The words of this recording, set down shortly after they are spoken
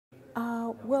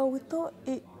Well, we thought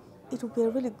it would be a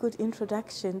really good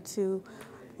introduction to,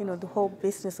 the whole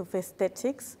business of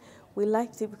aesthetics. We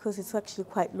liked it because it's actually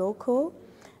quite local,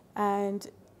 and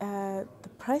the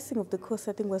pricing of the course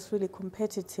I think was really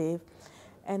competitive,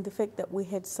 and the fact that we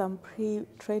had some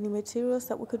pre-training materials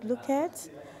that we could look at.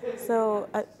 So,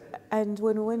 and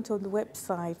when we went on the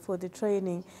website for the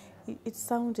training, it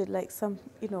sounded like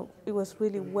it was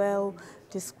really well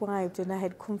described, and I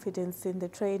had confidence in the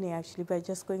training actually by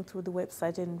just going through the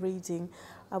website and reading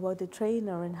about the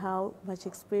trainer and how much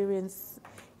experience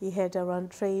he had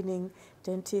around training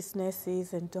dentists,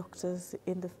 nurses, and doctors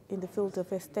in the field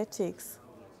of aesthetics.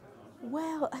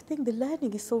 Well, I think the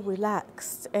learning is so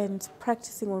relaxed, and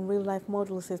practicing on real life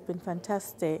models has been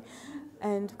fantastic.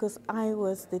 And because I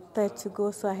was the third to go,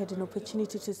 so I had an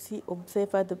opportunity to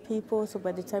observe other people. So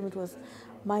by the time it was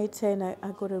my turn, I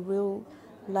got a real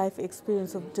life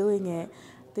experience of doing it.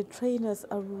 The trainers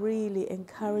are really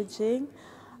encouraging,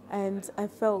 and I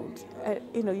felt,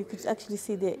 you could actually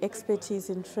see their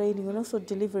expertise in training and also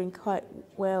delivering quite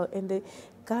well, and they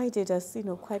guided us,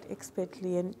 quite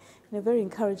expertly and in a very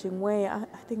encouraging way. I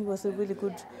think it was a really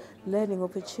good learning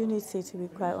opportunity, to be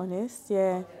quite honest.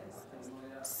 Yeah,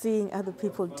 seeing other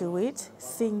people do it,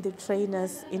 seeing the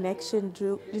trainers in action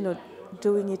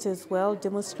doing it as well,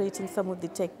 demonstrating some of the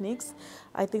techniques.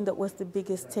 I think that was the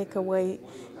biggest takeaway,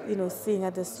 seeing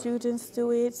other students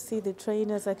do it, see the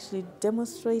trainers actually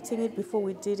demonstrating it before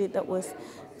we did it. That was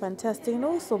fantastic. And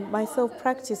also myself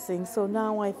practicing. So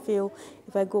now I feel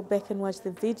if I go back and watch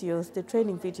the videos, the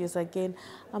training videos again,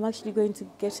 I'm actually going to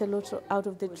get a lot out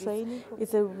of the training.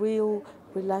 It's a real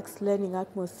relaxed learning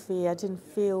atmosphere. I didn't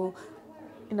feel,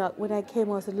 when I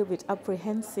came, I was a little bit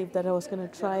apprehensive that I was going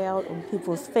to try out on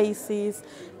people's faces.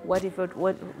 What if it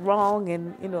went wrong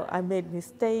and, I made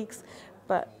mistakes?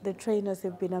 But the trainers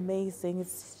have been amazing.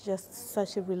 It's just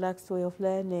such a relaxed way of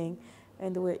learning,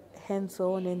 and they were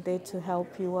hands-on and there to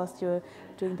help you whilst you're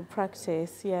doing the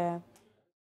practice. Yeah.